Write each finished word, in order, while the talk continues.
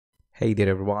Hey there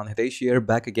everyone, Hitesh here,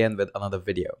 back again with another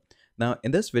video. Now in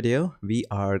this video, we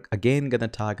are again gonna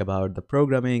talk about the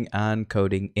programming and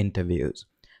coding interviews.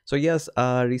 So yes,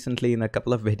 recently in a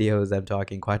couple of videos, I'm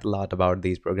talking quite a lot about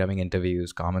these programming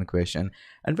interviews, common question,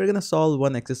 and we're gonna solve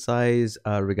one exercise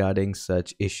regarding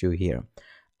such issue here.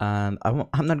 And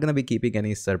I'm not gonna be keeping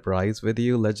any surprise with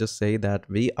you. Let's just say that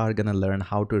we are gonna learn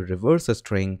how to reverse a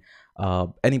string,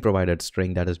 any provided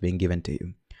string that is being given to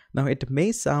you. Now, it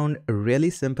may sound really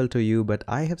simple to you, but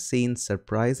I have seen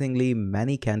surprisingly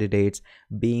many candidates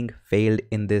being failed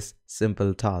in this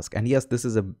simple task. And yes, this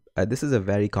is a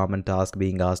very common task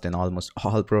being asked in almost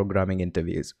all programming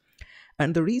interviews.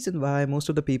 And the reason why most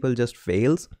of the people just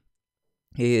fails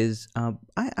is I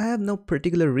have no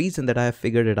particular reason that I have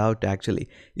figured it out actually.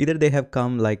 Either they have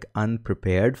come like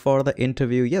unprepared for the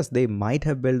interview. Yes, they might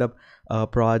have built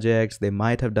up projects, they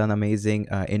might have done amazing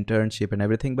internship and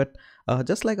everything, but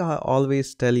just like I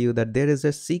always tell you that there is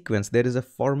a sequence, there is a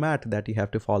format that you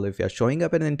have to follow. If you're showing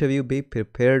up in an interview, be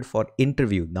prepared for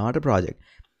interview, not a project.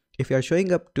 If you are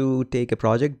showing up to take a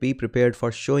project, be prepared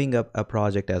for showing up a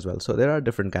project as well. So there are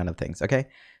different kind of things. Okay,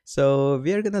 so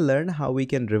we are going to learn how we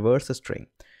can reverse a string.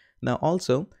 Now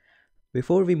also,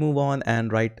 before we move on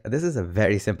and write, this is a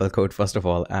very simple code first of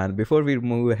all, and before we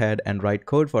move ahead and write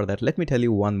code for that, let me tell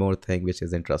you one more thing which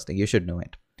is interesting. You should know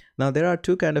it. Now there are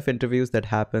two kind of interviews that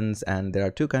happens, and there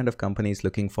are two kind of companies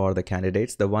looking for the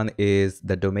candidates. The one is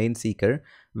the domain seeker,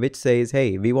 which says,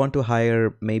 hey, we want to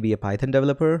hire maybe a Python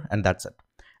developer, and that's it.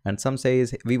 And some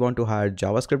says we want to hire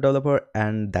JavaScript developer,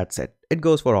 and that's it. It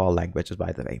goes for all languages,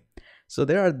 by the way. So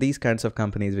there are these kinds of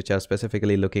companies which are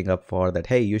specifically looking up for that,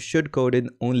 hey, you should code in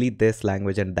only this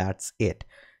language and that's it.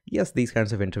 Yes, these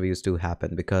kinds of interviews do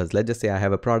happen because let's just say I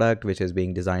have a product which is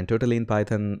being designed totally in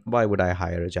Python. Why would I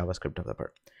hire a JavaScript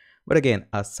developer? But again,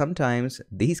 sometimes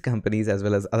these companies as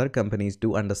well as other companies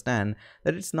do understand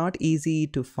that it's not easy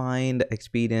to find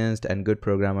experienced and good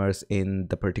programmers in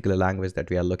the particular language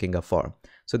that we are looking up for.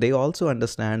 So they also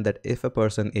understand that if a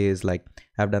person is like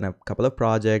have done a couple of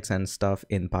projects and stuff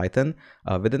in Python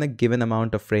within a given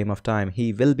amount of frame of time,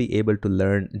 he will be able to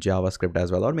learn JavaScript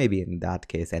as well, or maybe in that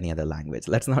case any other language.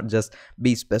 Let's not just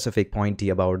be specific pointy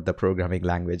about the programming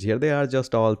language here. They are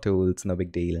just all tools, no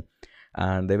big deal.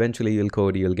 And eventually you'll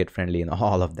code, you'll get friendly in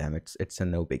all of them. It's a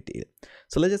no big deal.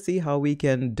 So let's just see how we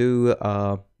can do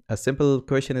a simple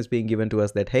question is being given to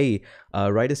us that, hey,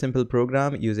 write a simple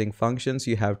program using functions.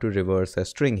 You have to reverse a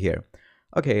string here.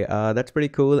 Okay, that's pretty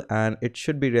cool, and it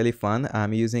should be really fun.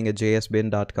 I'm using a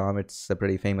jsbin.com. It's a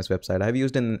pretty famous website I've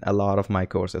used in a lot of my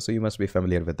courses, so you must be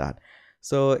familiar with that.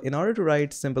 So in order to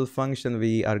write simple function,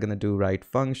 we are going to do write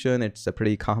function. It's a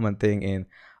pretty common thing in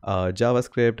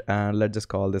JavaScript, and let's just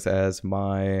call this as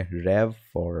my rev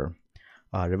for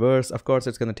reverse. Of course,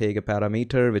 it's going to take a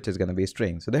parameter, which is going to be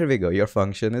string. So there we go. Your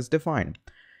function is defined.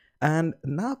 And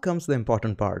now comes the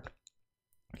important part.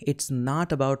 It's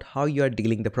not about how you are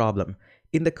dealing the problem.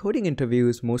 In the coding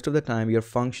interviews, most of the time your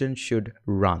function should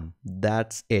run.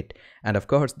 That's it. And of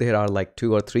course, there are like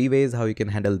 2 or 3 ways how you can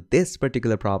handle this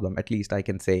particular problem. At least I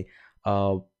can say,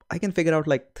 I can figure out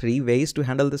like 3 ways to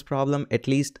handle this problem. At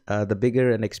least the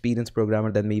bigger and experienced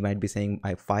programmer than me might be saying I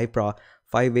have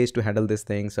 5 ways to handle these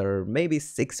things, or maybe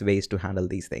 6 ways to handle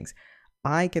these things.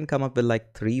 I can come up with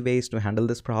like 3 ways to handle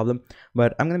this problem,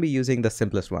 but I'm going to be using the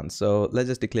simplest one. So let's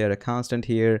just declare a constant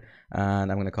here,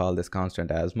 and I'm going to call this constant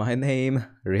as my name.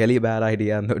 Really bad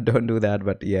idea. No, don't do that.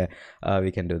 But yeah, we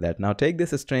can do that. Now take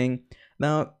this string.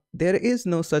 Now there is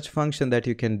no such function that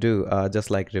you can do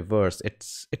just like reverse.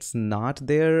 It's not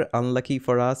there, unlucky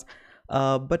for us.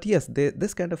 But yes,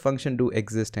 this kind of function do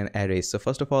exist in arrays. So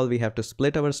first of all, we have to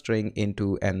split our string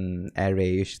into an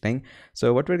array-ish thing.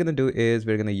 So what we're going to do is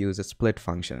we're going to use a split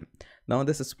function. Now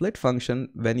this split function,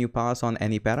 when you pass on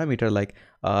any parameter like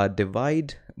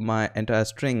divide my entire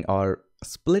string or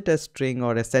split a string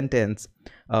or a sentence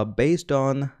based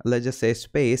on, let's just say,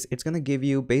 space, it's going to give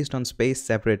you based on space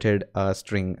separated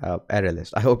string array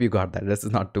list. I hope you got that. This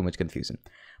is not too much confusion.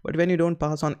 But when you don't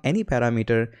pass on any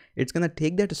parameter, it's going to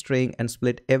take that string and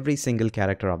split every single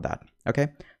character of that. Okay,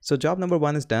 so job number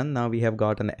 1 is done. Now we have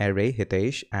got an array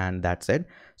Hitesh, and that's it.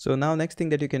 So now next thing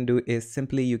that you can do is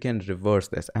simply you can reverse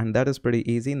this, and that is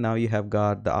pretty easy. Now you have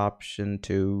got the option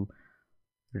to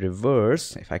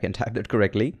reverse, if I can type that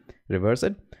correctly, reverse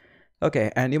it.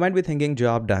 Okay, and you might be thinking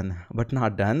job done, but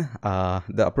not done.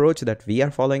 The approach that we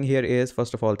are following here is,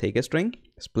 first of all, take a string,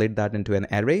 split that into an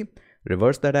array,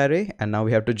 reverse that array, and now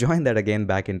we have to join that again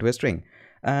back into a string.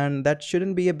 And that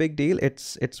shouldn't be a big deal.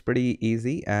 It's pretty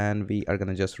easy, and we are going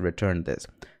to just return this.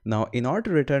 Now in order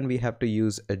to return, we have to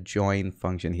use a join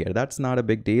function here. That's not a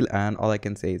big deal, and all I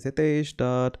can say is Hitesh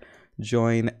dot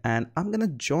join, and I'm gonna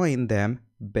join them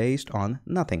based on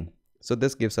nothing. So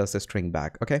this gives us a string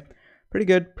back. Okay, pretty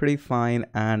good, pretty fine.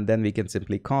 And then we can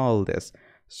simply call this.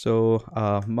 So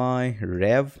my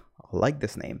rev, I like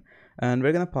this name, and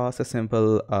we're gonna pass a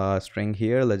simple string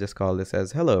here. Let's just call this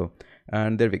as hello,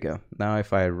 and there we go. Now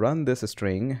if I run this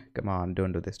string, come on,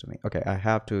 don't do this to me. Okay, I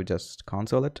have to just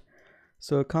console it.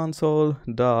 So console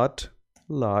dot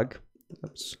log,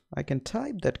 oops, I can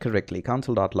type that correctly,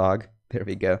 console dot log, there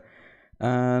we go.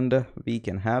 And we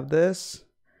can have this.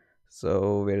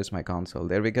 So where is my console?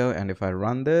 There we go. And if I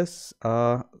run this,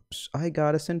 I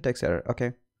got a syntax error.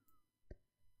 Okay,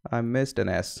 I missed an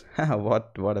S.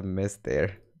 what a miss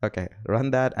there. Okay,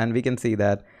 run that and we can see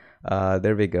that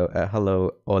there we go,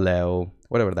 hello, oleo,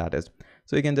 whatever that is.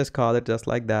 So you can just call it just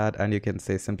like that, and you can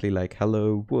say simply like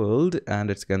hello world,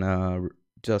 and it's gonna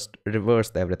just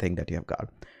reverse everything that you have got.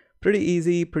 Pretty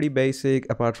easy, pretty basic.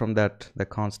 Apart from that, the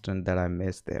constant that I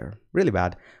missed there, really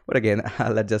bad. But again,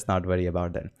 let's just not worry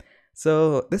about that.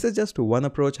 So this is just one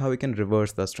approach how we can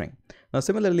reverse the string. Now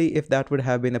similarly, if that would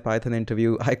have been a Python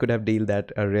interview, I could have dealt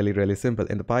that really simple.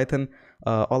 In the Python,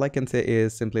 all I can say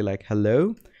is simply like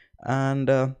hello. And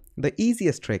the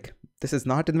easiest trick, this is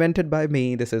not invented by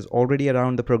me, this is already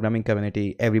around the programming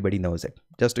community, everybody knows it.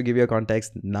 Just to give you a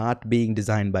context, not being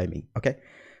designed by me. Okay,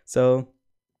 so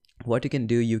what you can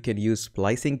do, you can use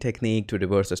splicing technique to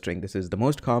reverse a string. This is the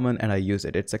most common and I use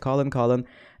it. It's a colon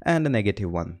and a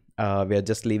 -1. We are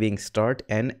just leaving start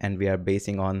n and we are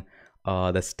basing on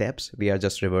the steps. We are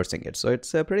just reversing it. So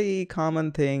it's a pretty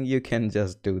common thing. You can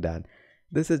just do that.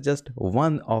 This is just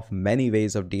one of many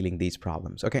ways of dealing these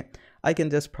problems. Okay, I can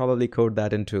just probably code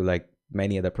that into like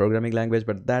many other programming language,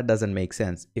 but that doesn't make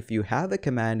sense. If you have a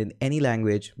command in any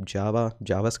language, Java,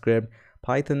 JavaScript,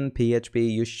 Python, PHP,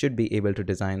 you should be able to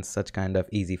design such kind of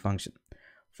easy function.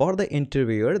 For the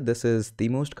interviewer, this is the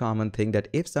most common thing, that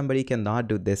if somebody cannot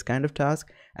do this kind of task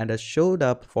and has showed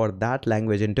up for that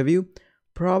language interview,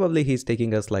 probably he's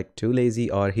taking us like too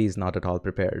lazy or he's not at all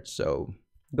prepared. So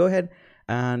go ahead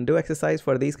and do exercise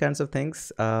for these kinds of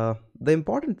things. The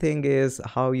important thing is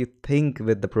how you think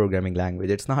with the programming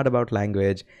language. It's not about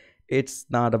language. It's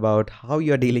not about how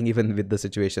you're dealing even with the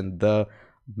situation. The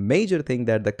major thing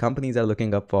that the companies are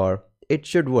looking up for, it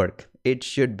should work. It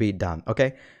should be done.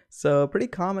 Okay. So pretty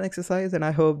common exercise, and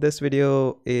I hope these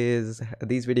videos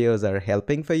are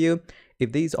helping for you.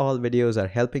 If these all videos are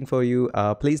helping for you,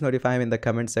 please notify me in the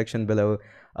comment section below.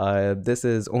 This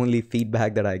is only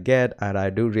feedback that I get, and I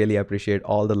do really appreciate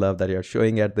all the love that you're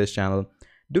showing at this channel.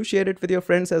 Do share it with your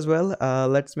friends as well.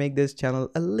 Let's make this channel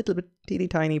a little bit teeny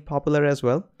tiny popular as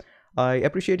well. I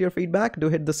appreciate your feedback. Do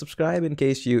hit the subscribe in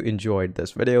case you enjoyed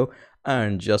this video.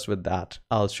 And just with that,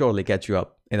 I'll surely catch you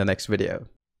up in the next video.